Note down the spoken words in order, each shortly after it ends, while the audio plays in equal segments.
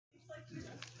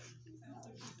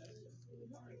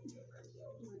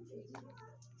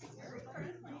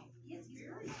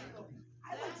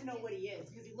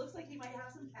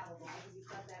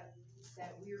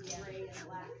that weird gray and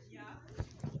black. Yeah.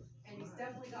 And he's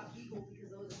definitely got beagle because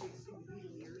those are big stupid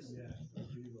beagle ears. Yeah,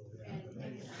 beagle, yeah.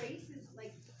 And his face is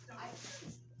like,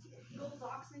 beagle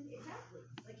dachshund, exactly.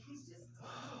 Like he's just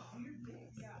a weird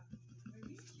mix. Yeah.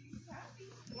 He's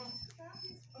happy. Yes. He's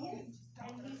happy.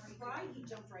 And he's fried. He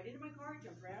jumped right into my car,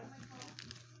 jumped right out of my car.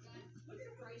 Look at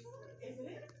the bracelet. Isn't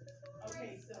it?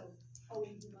 Okay, so, oh,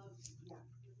 he loves, yeah.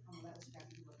 Oh, that was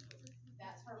scrappy.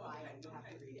 That's her lie. You have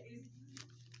to read it.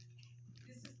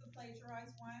 This is the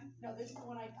plagiarized one? No, this is the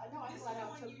one I flat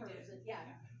out took hers. Yeah,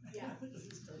 yeah.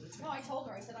 No, I told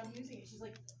her, I said, I'm using it. She's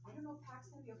like, I don't know if PACC's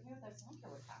gonna be okay with that. I said, I don't care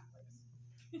what PACC likes.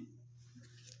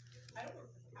 I don't work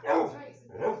for PACC. That's right. So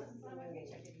it doesn't sign my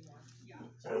paycheck anymore. Yeah.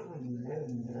 I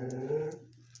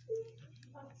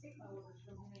don't take my orders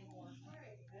from him anymore.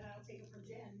 And I don't take them from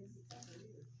Jen, his successor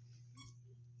either.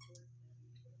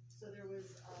 So there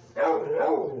was, a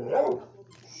couple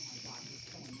of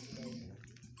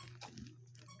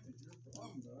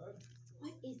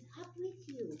What is up with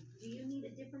you? Do you need a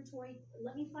different toy?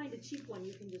 Let me find a cheap one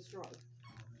you can destroy.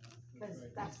 because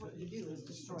that's what you do is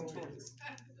destroy toys.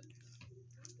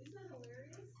 Isn't that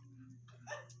hilarious?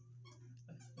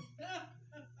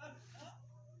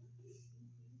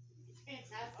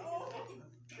 Fantastic. Oh,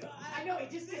 God. I know,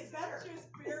 it just gets better. Just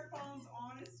bare bones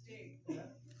honesty.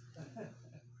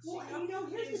 Well, and you know,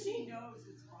 here's the She thing. knows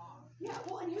it's wrong. Yeah,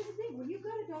 well, and here's the thing. When you've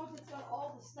got a dog that's got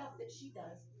all the stuff that she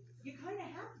does, you kind of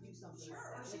have to do something Sure,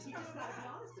 like that. she's Like, you just coming got to be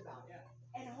back. honest about it.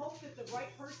 Yeah. And hope that the right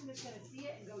person is going to see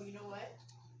it and go, you know what?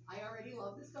 I already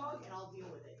love this dog, and I'll deal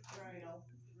with it. Right. You know?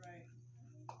 Right.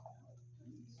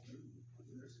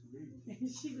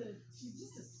 she's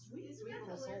just a sweet, sweet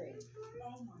little soul.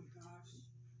 Oh my gosh.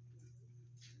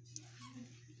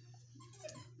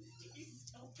 You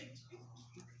still think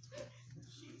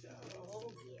she does.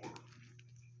 Oh, yeah.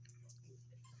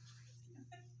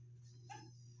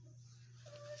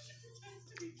 She pretends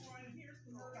to be joined, and here's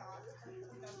Murdoch.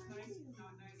 That's nice,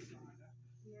 not nice, Rhonda.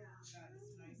 Yeah. That is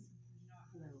nice, not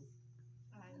Hello.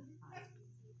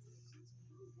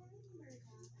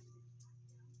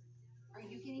 Are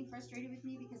you getting frustrated with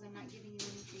me because I'm not giving you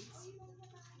any treats?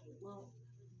 Well,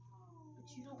 but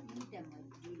you don't need them like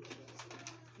we do,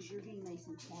 because you're being nice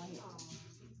and quiet.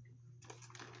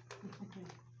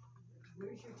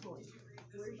 Where's your toy?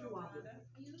 Where's your wallet? Yeah, that's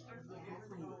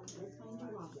fine. Let's find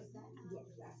your wallet. Yes,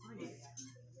 that's fine.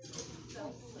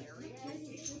 So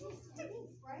hilarious. It is,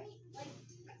 right? Like,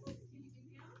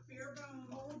 bare bones.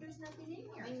 oh, there's nothing in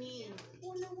here. I mean,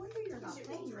 well, no wonder you're not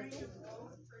playing with it.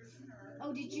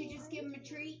 Oh, did you just give him a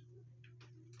treat?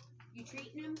 You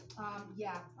treating him?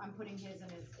 Yeah, I'm putting his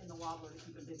in the wobbler to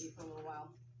keep him busy for a little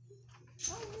while.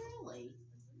 Oh, really?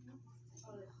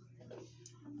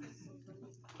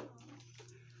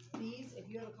 These, if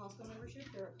you have a Costco membership,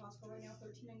 they're at Costco right now,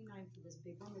 $13.99 for this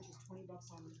big one, which is $20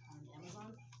 on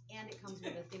Amazon, and it comes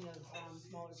with a thing of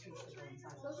smaller scoops that go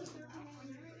inside. Those are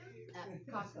 $13.99 right now? At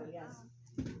Costco, yes.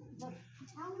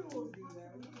 How old are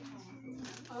you?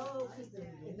 Oh, because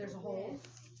if there's a hole.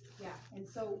 Yeah, and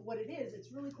so what it is,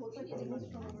 it's really cool. It's like what we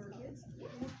used from when we were kids.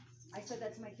 I said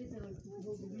that to my kids, and it was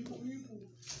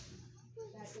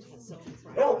that is so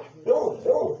oh,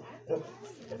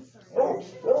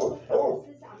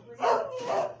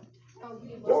 you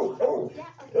didn't look. Yeah,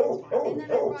 okay. And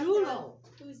then I brought Dulo.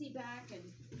 the Uzi back and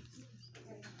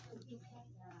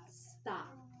Stop.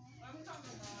 I'm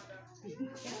talking Rhonda. You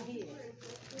can't hear.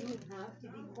 You have to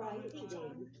be quiet today.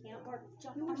 You can't bark.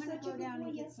 You were I'm gonna such go a good down boy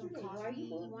and get some yesterday. Why are coffee. you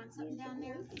You want something down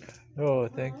there? Oh,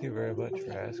 thank you very much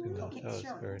for asking. That Okay, was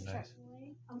sure, very sure. nice.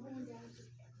 I'm going down.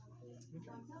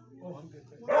 Oh, I'm good.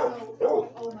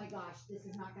 Oh my gosh, this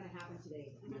is not gonna happen today.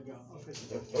 I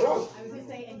was gonna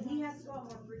say, and he has to go out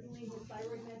more frequently. His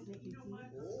thyroid meds make him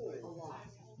pee a lot.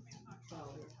 So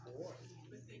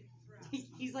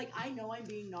he's like, I know I'm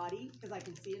being naughty because I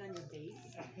can see it on your face.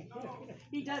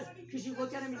 He does, because you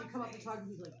look at him and you come up and talk, and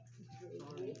he's like,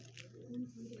 sorry.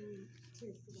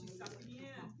 She's sucking me in.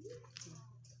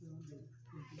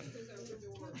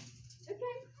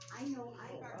 Okay. I know.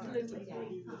 I live with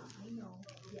Daddy. I know.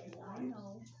 Yes, I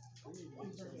know. He's talking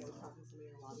to somebody in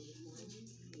the lobby this morning.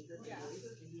 He heard the voice,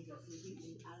 and he got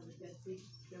sleeping, and out of the bed sleep,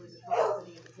 there was a couple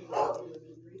sitting at the table doing meet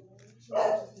and greet. She was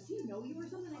like, does he know you or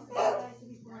something? I said, yeah. I said,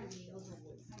 he's blind, and he knows my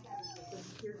voice. So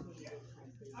he hears me.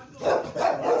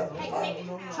 Hey,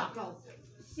 Choco.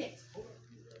 Sit.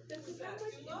 Does it sound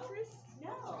like interest?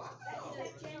 No. Is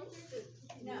that Jenni?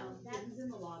 No, he's in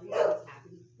the lobby, he's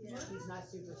happy. He's not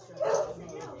super stressed. No,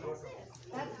 what's this?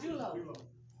 That's Dulo.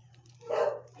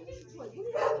 I just what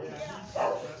is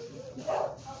that?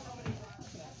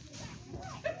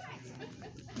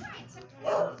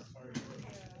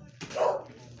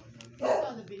 He's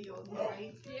on the video of me right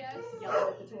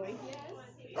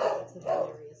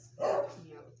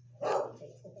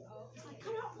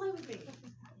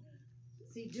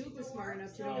Duke was smart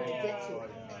enough to know how to get to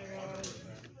it.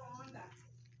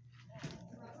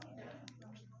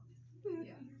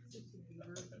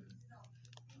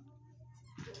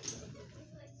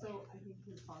 So I think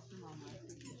his foster mom last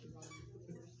week when she brought him to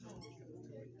the first time.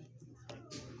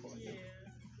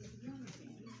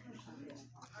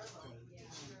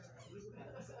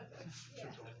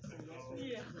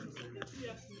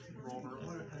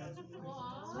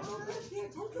 See, I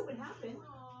told you what happened.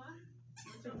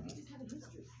 So we just have a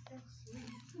history.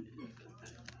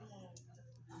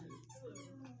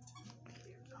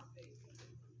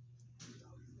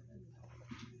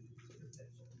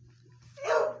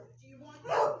 Do you want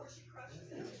that before she crushes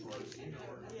it?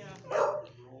 Yeah.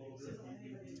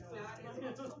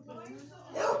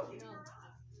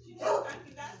 She just, I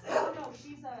mean, that's it. Oh, no,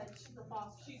 she's a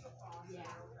foster. She's a foster. Yeah.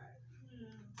 Okay.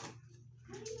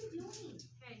 What are you doing?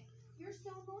 Hey, you're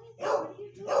so noisy. What are you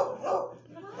doing?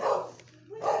 Come on.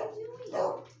 What are you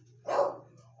doing?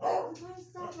 You gotta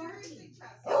stop barking.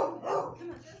 Come on.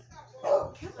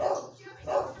 Come on.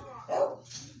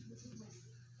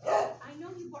 I know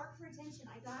you bark for attention.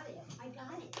 I got it. I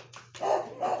got it.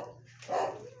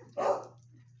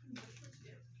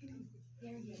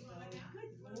 There you go.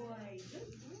 Good boy.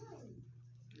 Good boy.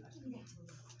 Give me that toy.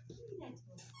 Give me that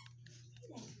toy. Give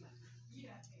me that toy.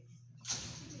 Yeah.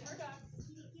 We're done.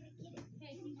 Get it.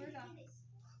 Hey, we're done.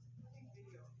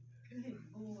 Good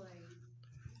boy.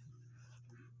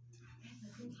 That's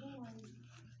a good boy.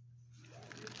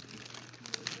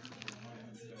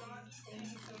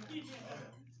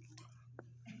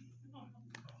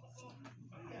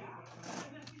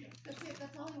 That's it,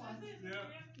 that's all he wants.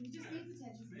 He just needs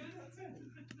attention.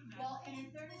 Well, and in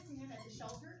fairness to him at the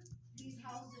shelter, he's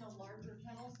housed in a larger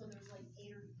kennel, so there's like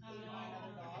 8 or 9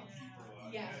 other dogs.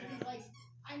 Yeah, so he's like,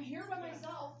 I'm here by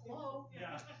myself, hello.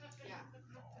 Yeah. Yeah.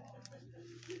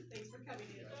 Thanks for coming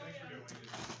in.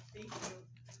 Thank you.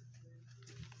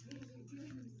 What are you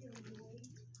doing, you silly boy?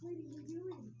 What are you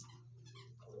doing?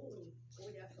 Oh, boy,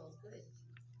 that feels good.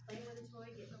 Playing with a toy,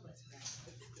 getting a butt scratch.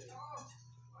 It's good.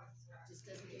 Just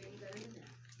doesn't get any better than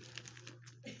that.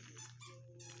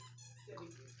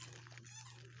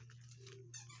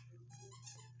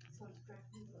 So I'm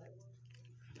scratching his butt.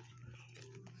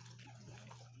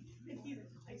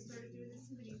 I started doing this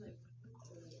to him and he's like,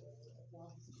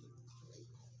 While he's chewing the story.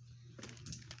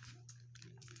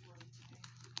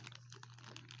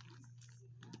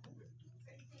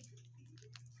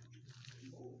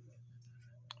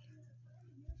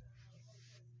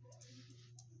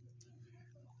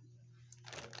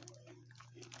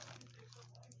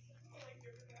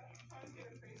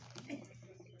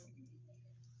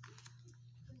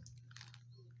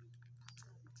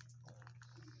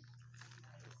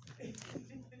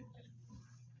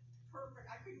 Perfect.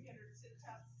 I couldn't get her to sit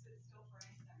still for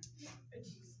anything. And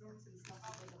she snorts and stuff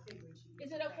like a pig when she.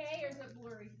 Is it okay or is it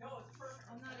blurry? No, it's perfect.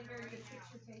 I'm not a very good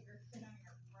picture taker. Right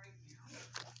now.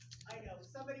 I know,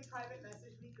 somebody private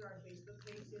messaged me through our Facebook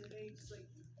page the other day, just like,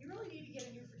 you really need to get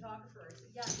a new photographer. I said,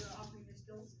 yeah, you're offering your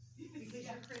skills because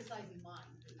you're criticizing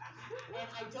mine. And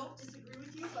I don't disagree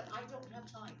with you, but I don't have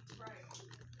time. Right.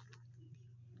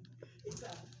 It's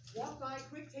a walk by,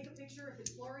 quick, take a picture. If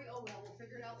it's blurry, oh well, we'll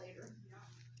figure it out later.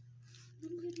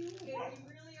 what are you doing? If you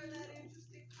really are that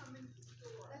interested, come into the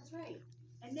store. That's right.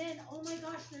 And then, oh my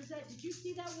gosh, there's that, did you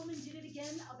see that woman did it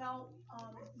again about,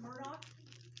 Murdoch?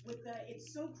 With the, it's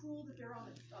so cruel that they're on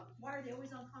the, why are they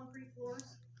always on concrete floors?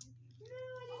 No,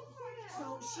 I didn't see that.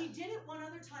 So she did it one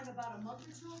other time about a month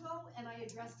or two ago, and I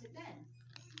addressed it then.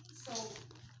 So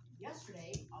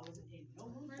yesterday, I was in no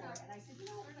mood for it, and I said, you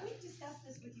know, we've discussed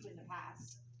this with you in the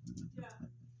past. Yeah.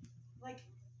 Like,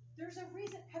 there's a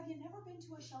reason. Have you never been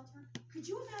to a shelter? Could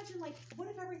you imagine, like, what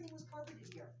if everything was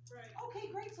carpeted here? Right. Okay,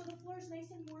 great. So the floor's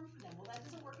nice and warm for them. Well, that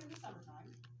doesn't work in the summertime.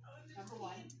 Oh, and Number there's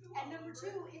one. heated too And all number over.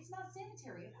 two, it's not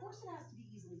sanitary. Of course it has to be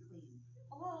easily cleaned.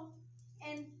 Hello?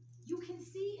 And you can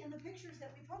see in the pictures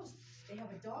that we post, they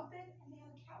have a dog bed and they have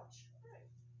a couch. Right.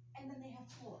 And then they have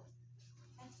floor.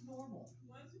 That's normal.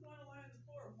 Ones who want to lie on the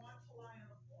floor want to lie on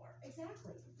the floor.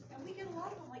 Exactly. And we get a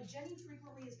lot of them, like Jenni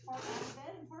frequently is part on the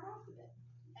bed and part off the bed.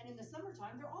 And in the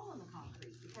summertime, they're all on the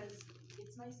concrete because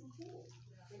it's nice and cool.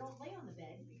 They don't lay on the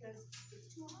bed because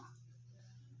it's too hot.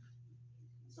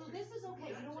 So this is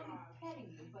okay. You don't want me petting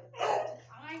you, but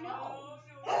I know. Oh,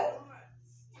 no, it's not.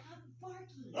 Stop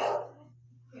barking.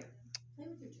 Here, play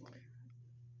with your toy.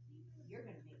 You're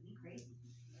gonna make me crazy.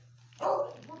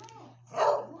 What? What?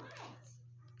 What?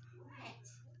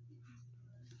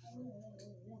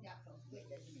 Oh, that felt good,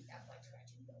 doesn't it? That butt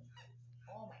scratching though.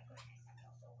 Oh my goodness, that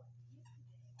felt so good.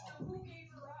 So who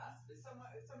gave her up?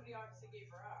 Somebody obviously gave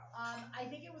her up. I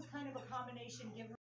think it was kind of a combination. Give her